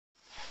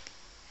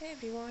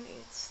Everyone,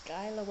 it's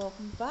Skylar.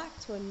 Welcome back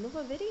to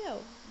another video.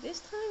 This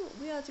time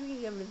we are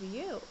doing a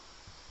review.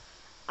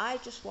 I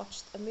just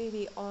watched a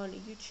movie on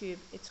YouTube.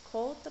 It's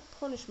called The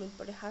Punishment,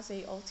 but it has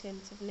a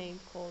alternative name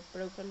called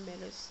Broken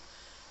Mirrors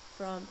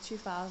from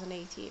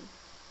 2018.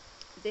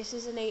 This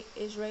is an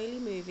Israeli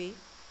movie,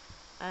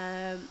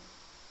 um,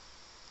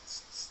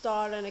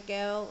 starring a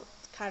girl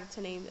character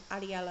named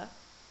Ariella.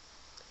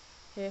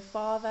 Her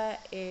father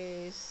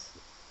is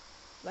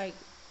like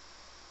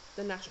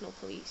the national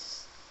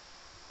police,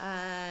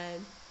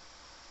 and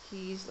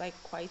he's like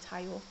quite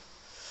high up,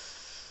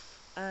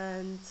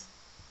 and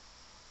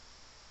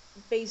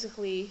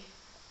basically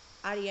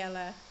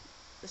Ariella,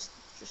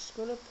 just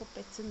gonna put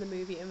bits in the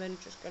movie and then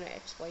just gonna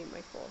explain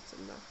my thoughts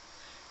on that.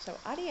 So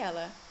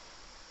Ariella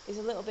is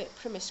a little bit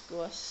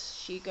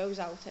promiscuous. She goes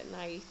out at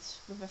night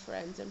with her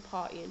friends and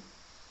partying,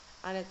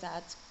 and her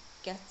dad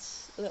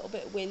gets a little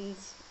bit wind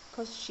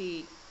because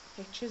she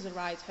hitches a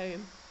ride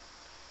home.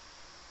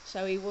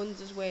 So he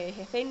wonders where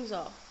her things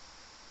are,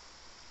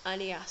 and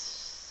he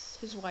asks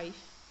his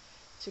wife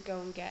to go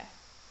and get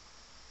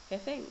her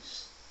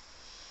things.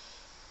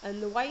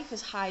 And the wife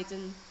is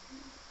hiding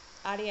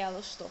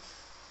Ariella's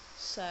stuff.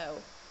 So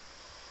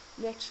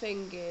next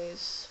thing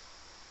is,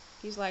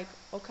 he's like,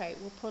 okay,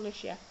 we'll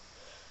punish you.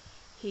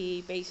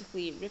 He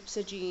basically rips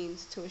her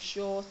jeans to a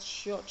short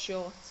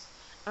shorts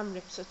and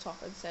rips her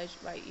top and says,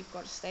 right, you've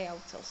got to stay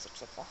out till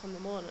 6 o'clock in the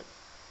morning.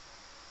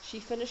 She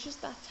finishes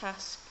that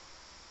task,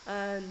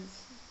 and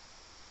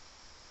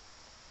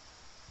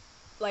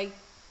like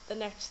the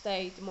next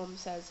day the mum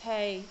says,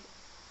 hey,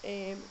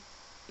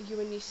 you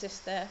and your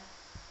sister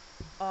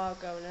are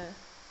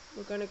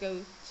we're gonna go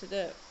to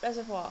the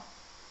reservoir,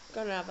 we're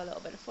gonna have a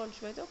little bit of fun.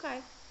 She went, okay.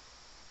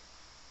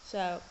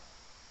 So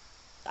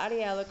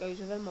Ariella goes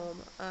with her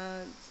mum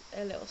and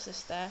her little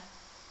sister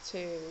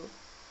to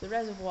the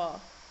reservoir,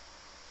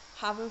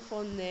 having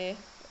fun there,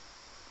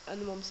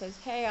 and the mum says,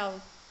 hey,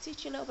 I'll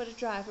teach you a little bit of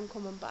driving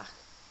coming back.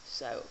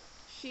 So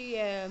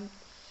she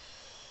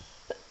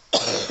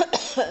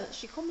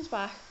she comes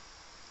back,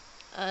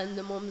 and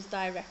the mum's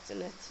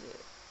directing it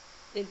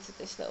into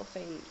this little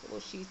thing.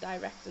 Well, she's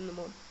directing the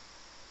mum.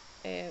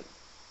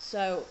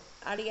 So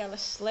Ariella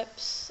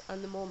slips,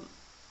 and the mum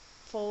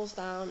falls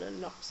down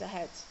and knocks her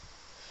head,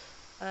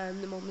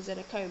 and the mum is in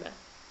a coma.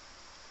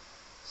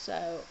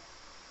 So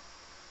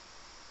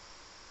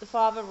the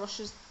father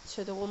rushes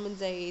to the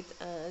woman's aid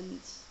and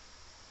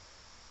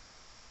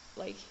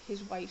like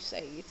his wife's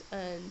aid,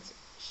 and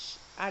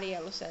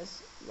Ariella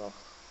says, look,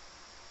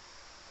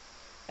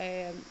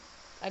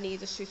 I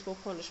need a suitable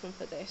punishment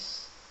for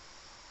this.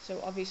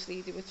 So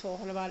obviously they were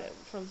talking about it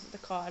in front of the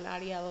car, and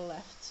Ariella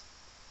left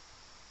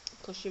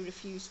because she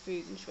refused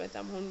food, and she went,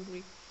 I'm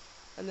hungry.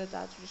 And the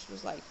dad just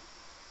was like,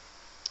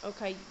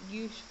 okay,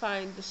 you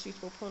find the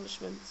suitable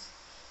punishment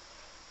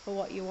for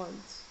what you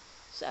want.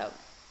 So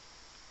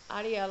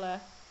Ariella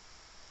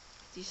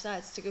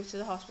decides to go to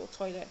the hospital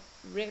toilet,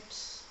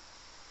 rips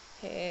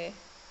her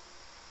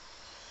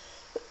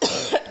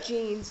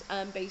jeans,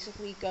 and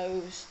basically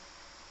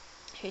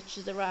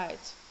hitches the ride.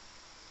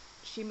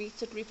 She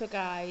meets a group of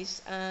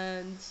guys,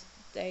 and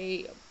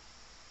they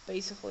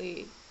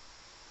basically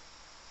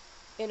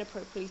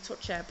inappropriately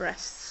touch her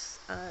breasts,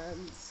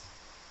 and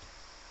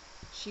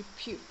she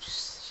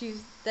pukes.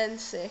 She's then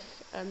sick,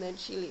 and then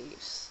she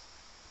leaves,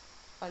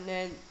 and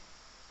then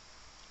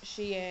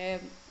she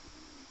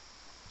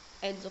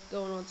ends up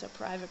going onto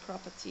private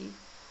property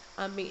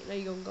and meeting a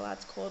young lad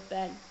called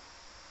Ben.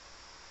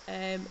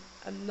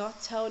 I'm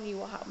not telling you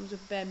what happens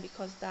with Ben,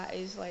 because that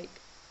is like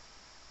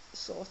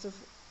sort of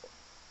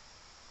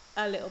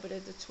a little bit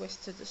of the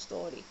twist to the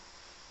story.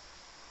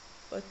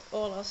 But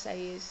all I'll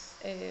say is,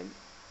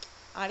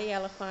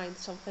 Ariella finds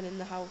something in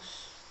the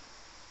house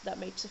that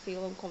makes her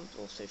feel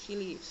uncomfortable, so she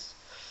leaves.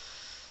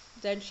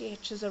 Then she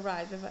hitches a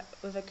ride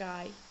with a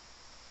guy,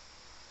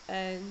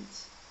 and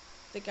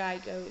the guy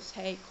goes,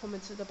 hey, come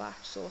into the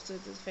back, sort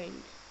of the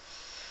thing.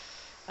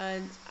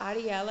 And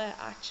Ariella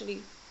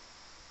actually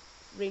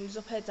rings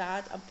up her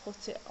dad and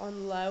puts it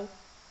on low,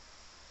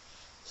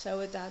 so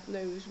her dad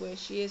knows where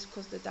she is,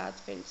 because the dad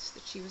thinks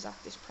that she was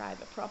at this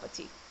private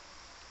property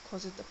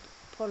because of the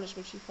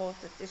punishment. She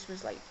thought that this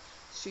was like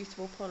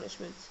suitable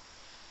punishment.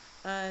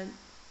 And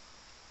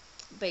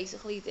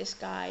basically this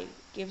guy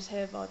gives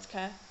her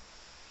vodka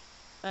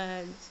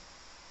and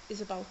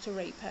is about to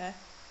rape her,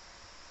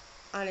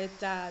 and her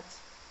dad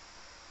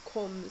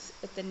comes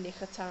at the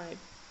nick of time,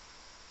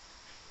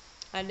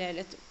 and then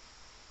it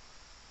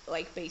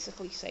like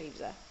basically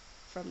saves her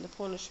from the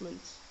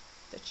punishment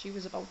that she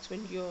was about to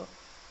endure.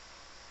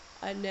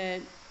 And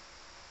then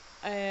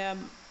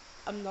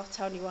I'm not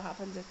telling you what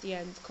happens at the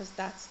end, because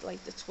that's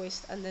like the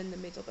twist and then the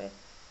middle bit.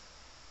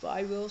 But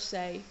I will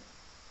say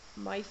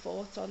my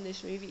thoughts on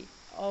this movie.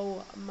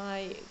 Oh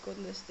my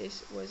goodness,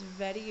 this was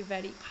very,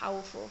 very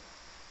powerful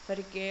for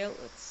a girl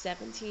at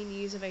 17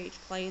 years of age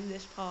playing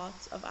this part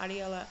of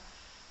Ariella.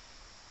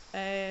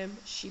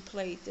 She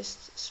played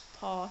this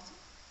part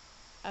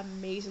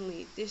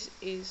amazingly. This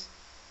is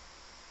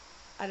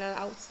an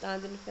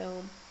outstanding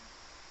film.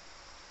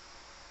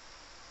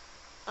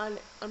 and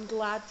I'm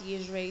glad the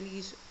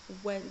Israelis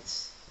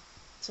went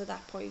to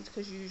that point,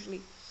 because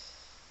usually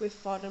with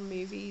foreign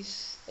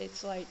movies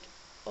it's like,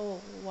 oh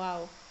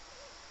wow,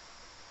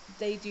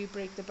 they do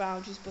break the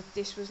boundaries, but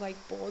this was like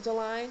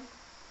borderline,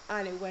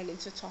 and it went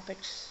into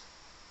topics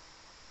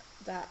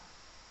that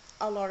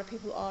a lot of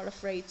people are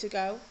afraid to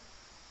go.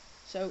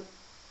 So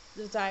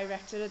the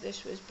director of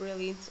this was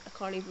brilliant. I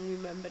can't even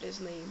remember his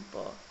name,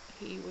 but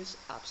he was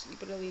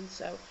absolutely brilliant.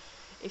 So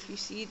if you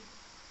see,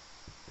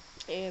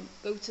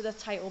 go to the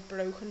title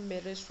Broken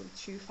Mirrors from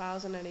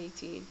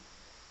 2018.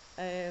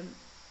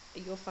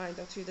 You'll find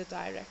out who the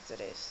director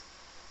is.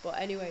 But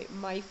anyway,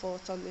 my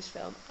thoughts on this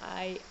film.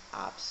 I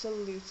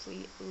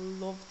absolutely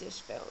love this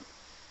film.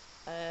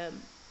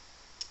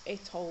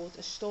 It told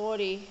a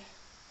story,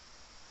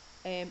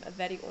 a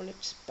very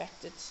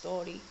unexpected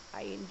story.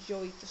 I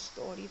enjoyed the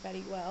story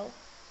very well.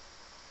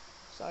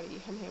 Sorry, you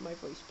can hear my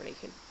voice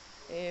breaking.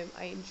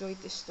 I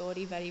enjoyed this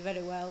story very,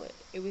 very well.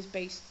 It was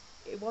based.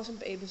 It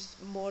wasn't. It was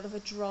more of a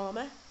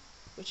drama,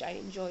 which I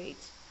enjoyed.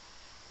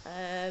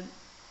 Um,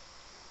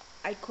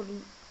 I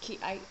couldn't keep.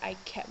 I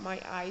kept my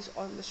eyes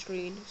on the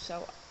screen,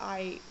 so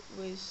I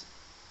was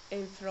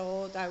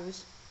enthralled. I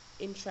was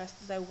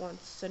interested. I wanted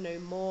to know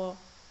more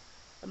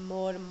and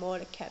more and more.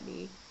 It kept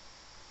me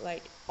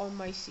like on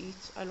my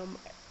seat, and on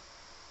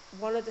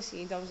one of the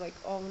scenes I was like,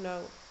 oh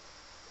no,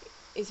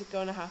 is it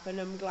going to happen?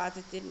 I'm glad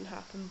it didn't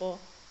happen, but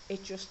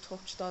it just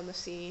touched on the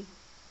scene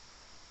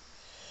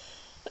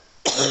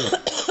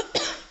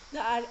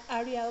that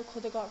Ariel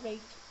could have got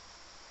raped,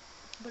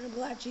 but I'm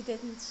glad she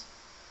didn't.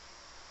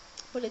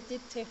 But it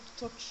did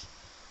touch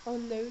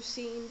on those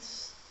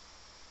scenes.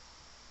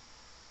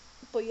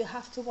 But you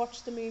have to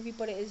watch the movie,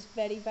 but it is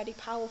very, very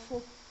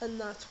powerful, and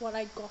that's what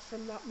I got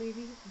from that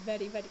movie.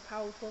 Very, very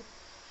powerful.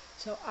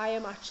 So I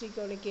am actually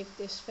going to give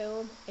this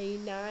film a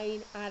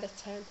 9 out of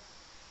 10.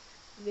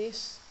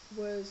 This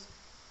was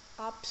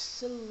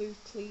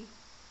absolutely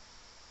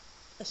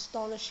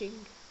astonishing.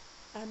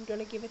 I'm going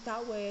to give it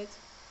that word.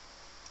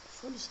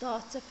 From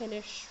start to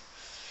finish,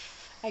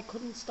 I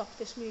couldn't stop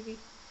this movie.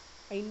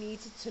 I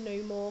needed to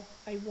know more.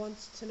 I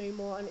wanted to know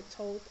more, and it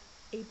told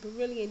a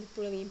brilliant,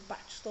 brilliant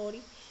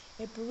backstory.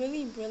 A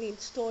brilliant, brilliant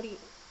story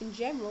in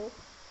general,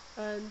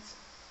 and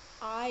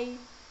I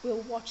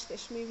will watch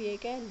this movie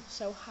again.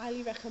 So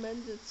highly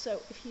recommended.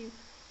 So if you,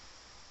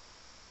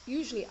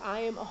 usually I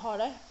am a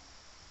horror,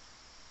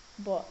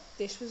 but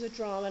this was a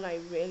drama and I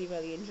really,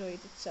 really enjoyed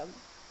it. So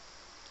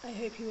I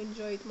hope you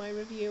enjoyed my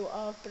review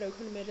of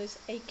Broken Mirrors,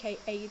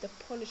 aka The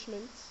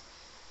Punishment,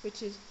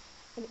 which is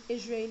an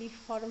Israeli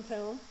foreign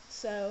film.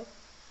 So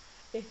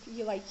if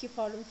you like your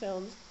foreign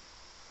films,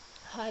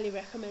 highly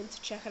recommend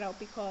to check it out,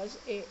 because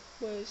it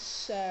was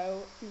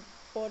so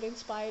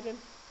awe-inspiring.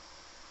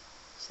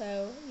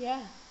 So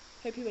yeah,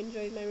 hope you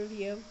enjoyed my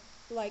review.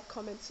 Like,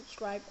 comment,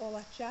 subscribe, all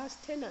that jazz.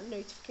 Turn that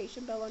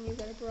notification bell on. You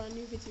get a brand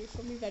new video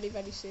from me very,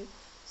 very soon.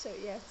 So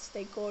yeah,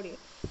 stay gorgeous.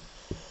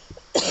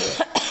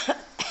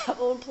 Have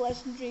all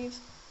pleasant dreams,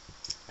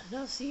 and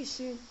I'll see you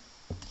soon.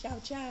 Ciao,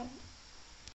 ciao.